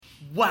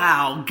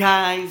Wow,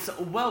 guys,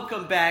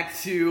 welcome back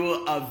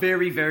to a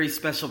very, very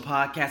special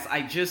podcast.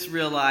 I just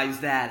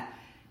realized that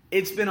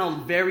it's been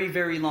a very,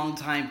 very long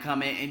time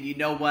coming, and you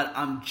know what?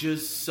 I'm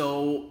just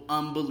so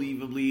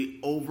unbelievably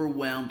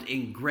overwhelmed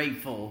and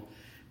grateful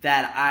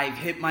that I've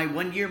hit my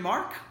 1 year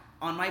mark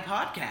on my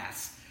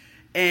podcast.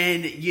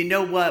 And you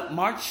know what?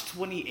 March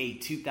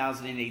 28,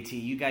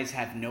 2018, you guys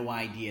have no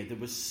idea. There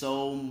was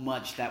so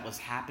much that was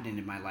happening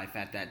in my life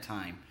at that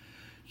time.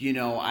 You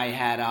know,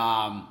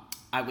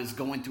 I was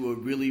going through a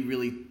really,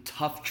 really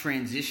tough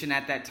transition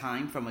at that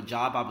time from a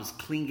job I was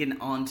clinging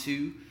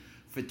onto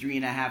for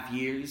 3.5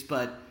 years.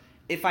 But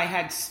if I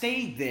had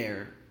stayed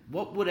there,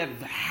 what would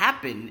have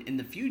happened in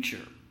the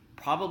future?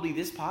 Probably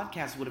this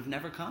podcast would have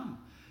never come.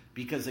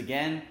 Because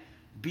again,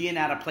 being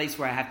at a place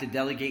where I have to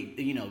delegate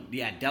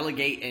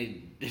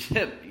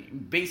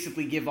and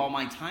basically give all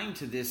my time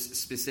to this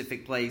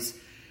specific place,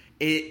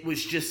 it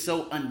was just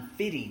so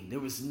unfitting.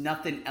 There was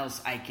nothing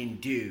else I can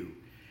do.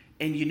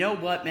 And you know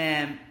what,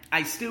 man?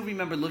 I still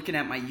remember looking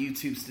at my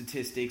YouTube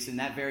statistics in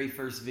that very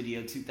first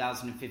video,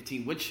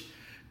 2015, which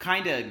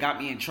kind of got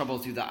me in trouble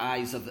through the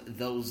eyes of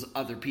those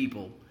other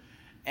people.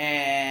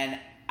 And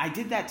I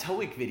did that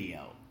TOEIC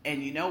video.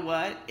 And you know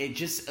what? It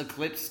just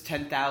eclipsed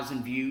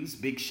 10,000 views.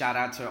 Big shout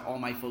out to all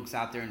my folks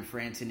out there in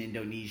France and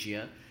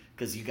Indonesia,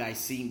 because you guys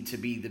seem to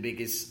be the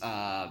biggest,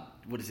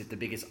 the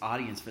biggest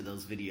audience for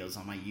those videos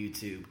on my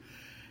YouTube.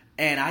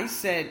 And I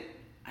said,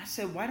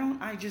 why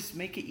don't I just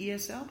make an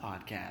ESL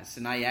podcast?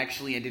 And I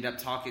actually ended up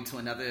talking to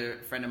another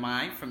friend of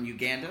mine from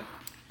Uganda.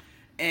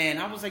 And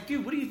I was like,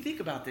 dude, what do you think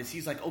about this?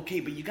 He's like, okay,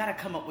 but you got to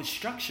come up with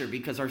structure,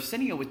 because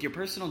Arsenio, with your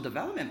personal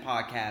development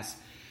podcast,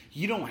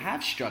 you don't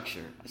have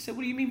structure. I said,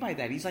 what do you mean by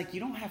that? He's like, you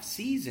don't have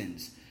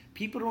seasons.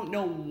 People don't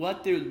know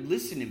what they're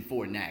listening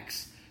for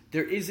next.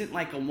 There isn't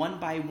like a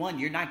one-by-one.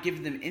 You're not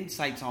giving them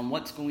insights on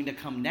what's going to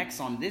come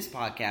next on this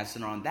podcast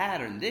and on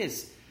that or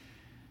this.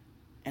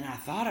 And I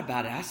thought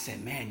about it. I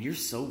said, man, you're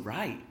so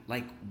right.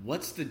 Like,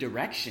 what's the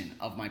direction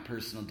of my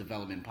personal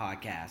development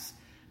podcast?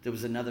 There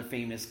was another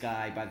famous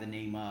guy by the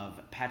name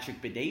of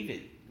Patrick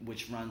Bedavid,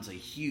 which runs a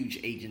huge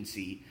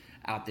agency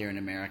out there in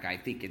America, I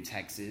think in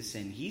Texas.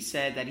 And he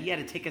said that he had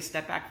to take a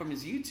step back from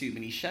his YouTube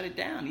and he shut it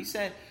down. He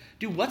said,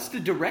 dude, what's the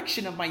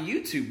direction of my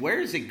YouTube?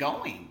 Where is it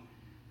going?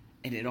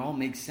 And it all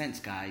makes sense,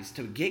 guys.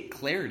 To get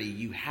clarity,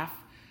 you have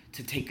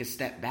to take a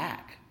step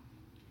back.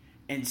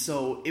 And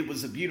so it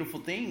was a beautiful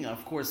thing,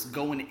 of course,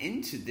 going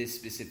into this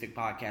specific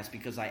podcast,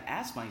 because I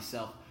asked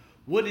myself,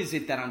 what is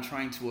it that I'm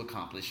trying to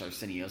accomplish,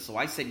 Arsenio? So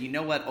I said, you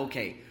know what?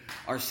 Okay,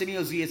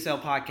 Arsenio's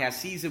ESL podcast,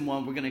 season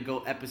 1, we're going to go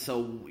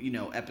episode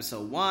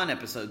 1,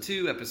 episode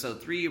 2, episode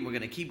 3, and we're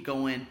going to keep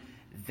going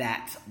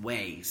that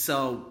way.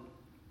 So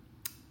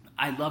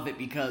I love it,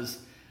 because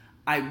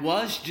I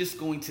was just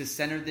going to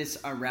center this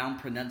around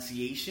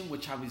pronunciation,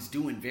 which I was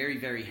doing very,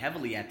 very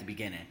heavily at the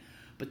beginning.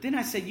 But then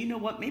I said, you know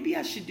what? Maybe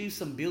I should do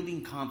some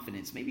building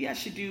confidence. Maybe I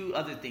should do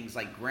other things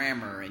like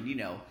grammar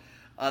and,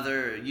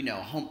 other,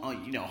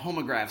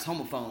 homographs,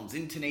 homophones,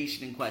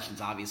 intonation and questions,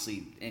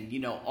 obviously.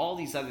 And, all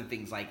these other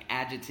things like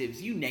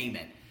adjectives, you name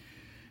it.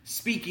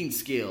 Speaking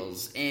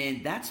skills.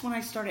 And that's when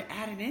I started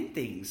adding in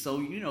things. So,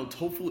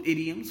 TOEFL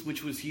idioms,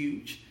 which was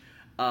huge.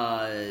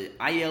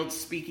 IELTS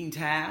speaking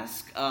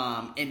task.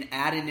 And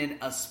adding in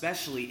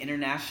especially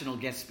international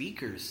guest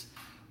speakers,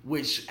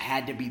 which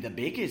had to be the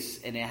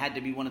biggest, and it had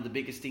to be one of the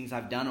biggest things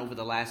I've done over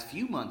the last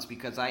few months,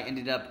 because I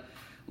ended up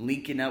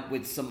linking up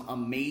with some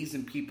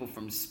amazing people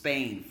from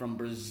Spain, from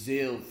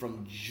Brazil,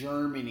 from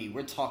Germany.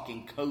 We're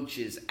talking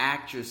coaches,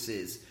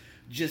 actresses,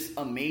 just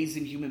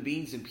amazing human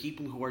beings and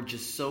people who are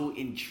just so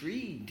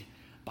intrigued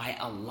by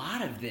a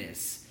lot of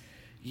this,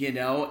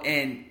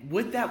 and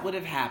what that would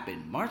have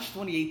happened, March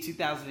 28,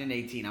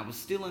 2018, I was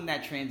still in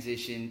that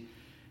transition.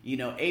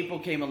 April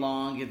came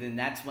along, and then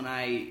that's when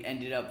I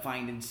ended up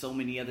finding so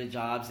many other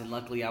jobs, and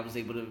luckily I was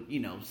able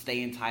to,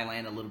 stay in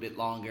Thailand a little bit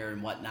longer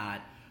and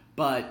whatnot.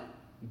 But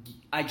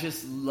I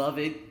just love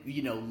it,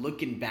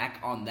 looking back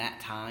on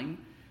that time.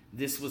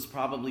 This was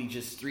probably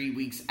just 3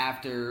 weeks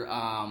after,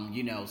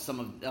 some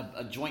of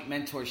a joint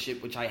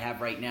mentorship, which I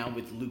have right now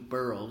with Luke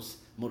Burrows,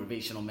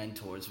 Motivational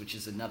Mentors, which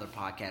is another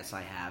podcast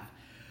I have.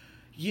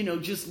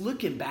 Just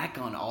looking back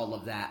on all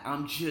of that,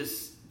 I'm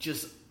just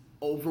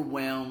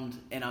overwhelmed,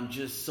 and I'm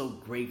just so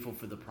grateful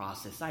for the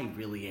process. I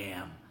really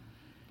am.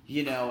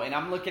 And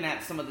I'm looking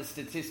at some of the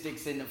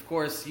statistics, and of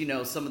course,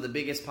 some of the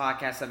biggest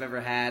podcasts I've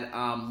ever had.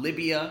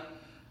 Libya,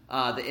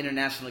 the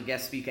international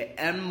guest speaker,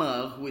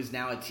 Emma, who is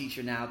now a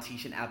teacher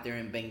teaching out there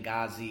in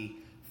Benghazi.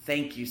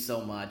 Thank you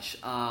so much.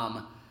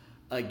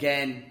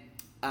 Again,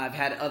 I've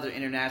had other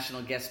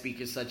international guest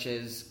speakers such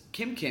as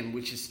Kim,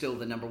 which is still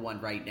the number 1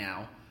 right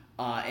now.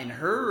 And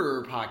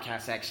her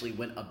podcast actually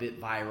went a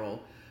bit viral.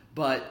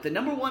 But the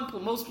number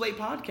 1 most played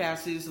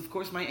podcast is, of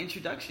course, my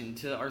introduction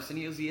to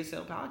Arsenio's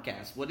ESL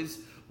podcast. What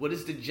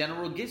is the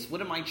general gist?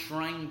 What am I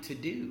trying to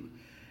do?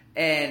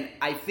 And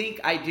I think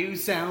I do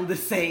sound the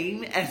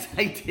same as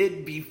I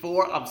did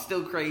before. I'm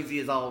still crazy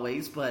as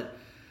always, but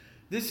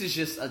this is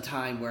just a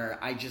time where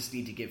I just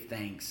need to give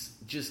thanks.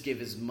 Just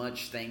give as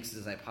much thanks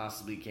as I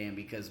possibly can,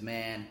 because,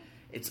 man,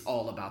 It's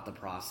all about the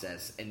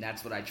process, and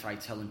that's what I try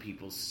telling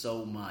people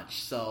so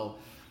much. So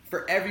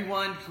for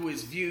everyone who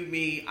has viewed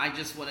me, I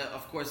just want to,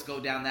 of course, go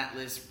down that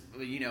list,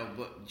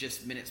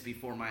 just minutes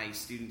before my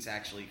students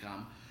actually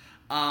come.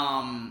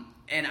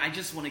 And I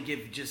just want to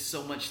give just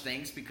so much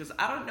thanks, because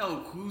I don't know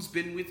who's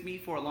been with me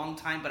for a long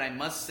time, but I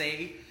must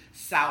say,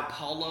 Sao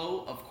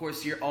Paulo, of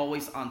course, you're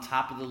always on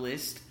top of the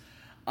list.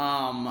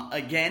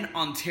 Again,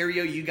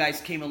 Ontario, you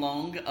guys came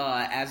along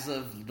as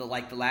of the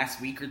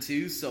last week or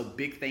two, so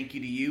big thank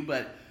you to you.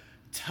 But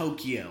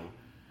Tokyo,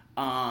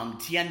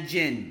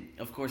 Tianjin,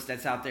 of course,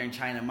 that's out there in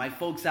China. My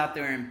folks out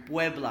there in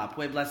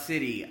Puebla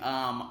City.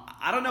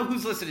 I don't know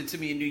who's listening to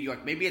me in New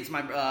York. Maybe it's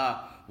my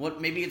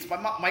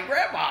my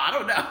grandma. I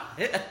don't know.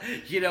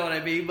 You know what I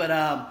mean?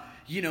 But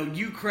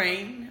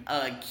Ukraine,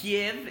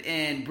 Kiev,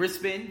 and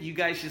Brisbane. You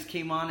guys just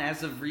came on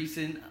as of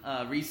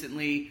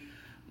recently.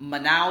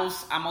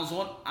 Manaus,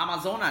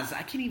 Amazonas.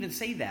 I can't even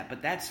say that,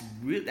 but that's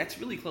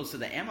really close to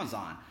the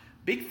Amazon.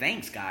 Big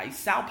thanks, guys.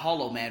 Sao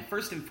Paulo, man.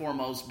 First and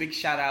foremost, big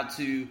shout out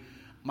to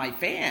my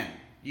fan,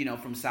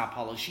 from Sao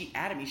Paulo. She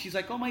added me. She's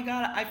like, "Oh my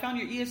God, I found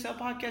your ESL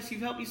podcast.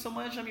 You've helped me so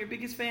much. I'm your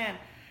biggest fan."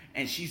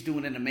 And she's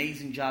doing an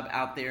amazing job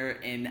out there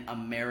in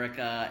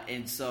America.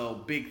 And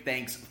so big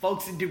thanks.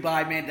 Folks in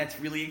Dubai, man, that's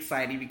really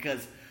exciting,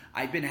 because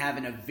I've been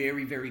having a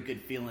very, very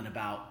good feeling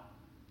about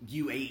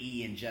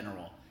UAE in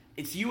general.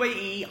 It's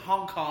UAE,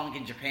 Hong Kong,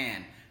 and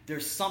Japan.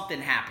 There's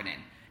something happening.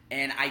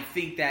 And I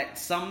think that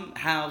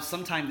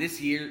sometime this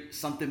year,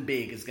 something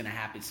big is going to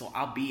happen. So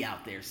I'll be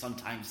out there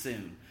sometime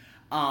soon.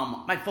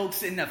 My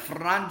folks in the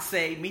France,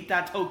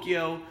 Mita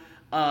Tokyo,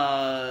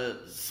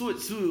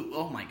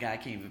 oh my God, I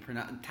can't even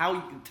pronounce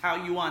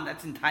Taoyuan,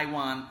 that's in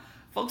Taiwan.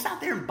 Folks out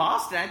there in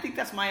Boston, I think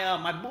that's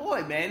my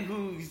boy, man,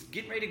 who's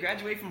getting ready to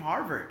graduate from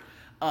Harvard.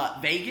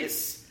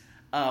 Vegas,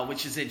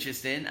 which is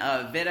interesting.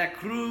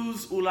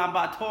 Veracruz,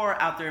 Ulaanbaatar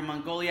out there in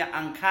Mongolia,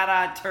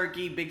 Ankara,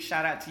 Turkey. Big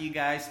shout out to you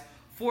guys.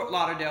 Fort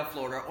Lauderdale,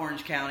 Florida,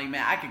 Orange County.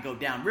 Man, I could go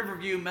down.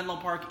 Riverview, Menlo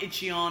Park,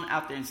 Incheon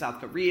out there in South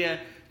Korea.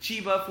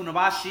 Chiba,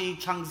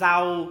 Funabashi,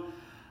 Changzhou,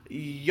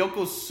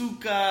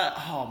 Yokosuka.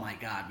 Oh my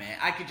God, man.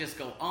 I could just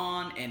go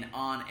on and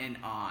on and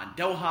on.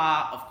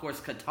 Doha, of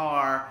course,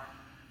 Qatar.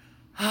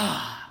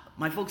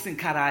 My folks in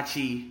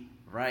Karachi,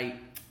 right?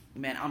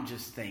 Man, I'm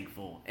just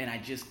thankful.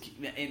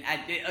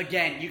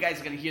 Again, you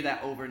guys are going to hear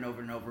that over and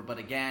over and over. But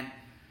again,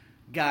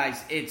 guys,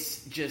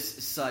 it's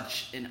just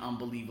such an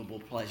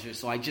unbelievable pleasure.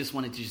 So I just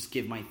wanted to just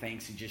give my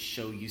thanks and just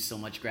show you so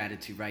much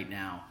gratitude right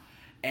now.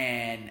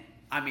 And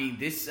I mean,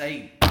 this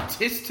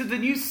to the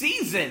new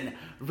season,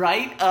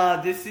 right?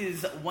 This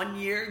is 1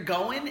 year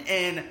going,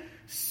 and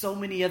so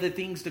many other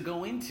things to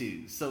go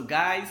into. So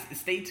guys,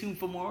 stay tuned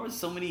for more.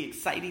 So many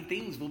exciting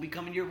things will be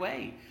coming your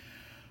way.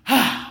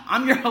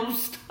 I'm your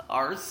host,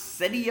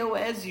 Arsenio,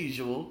 as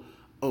usual.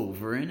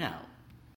 Over and out.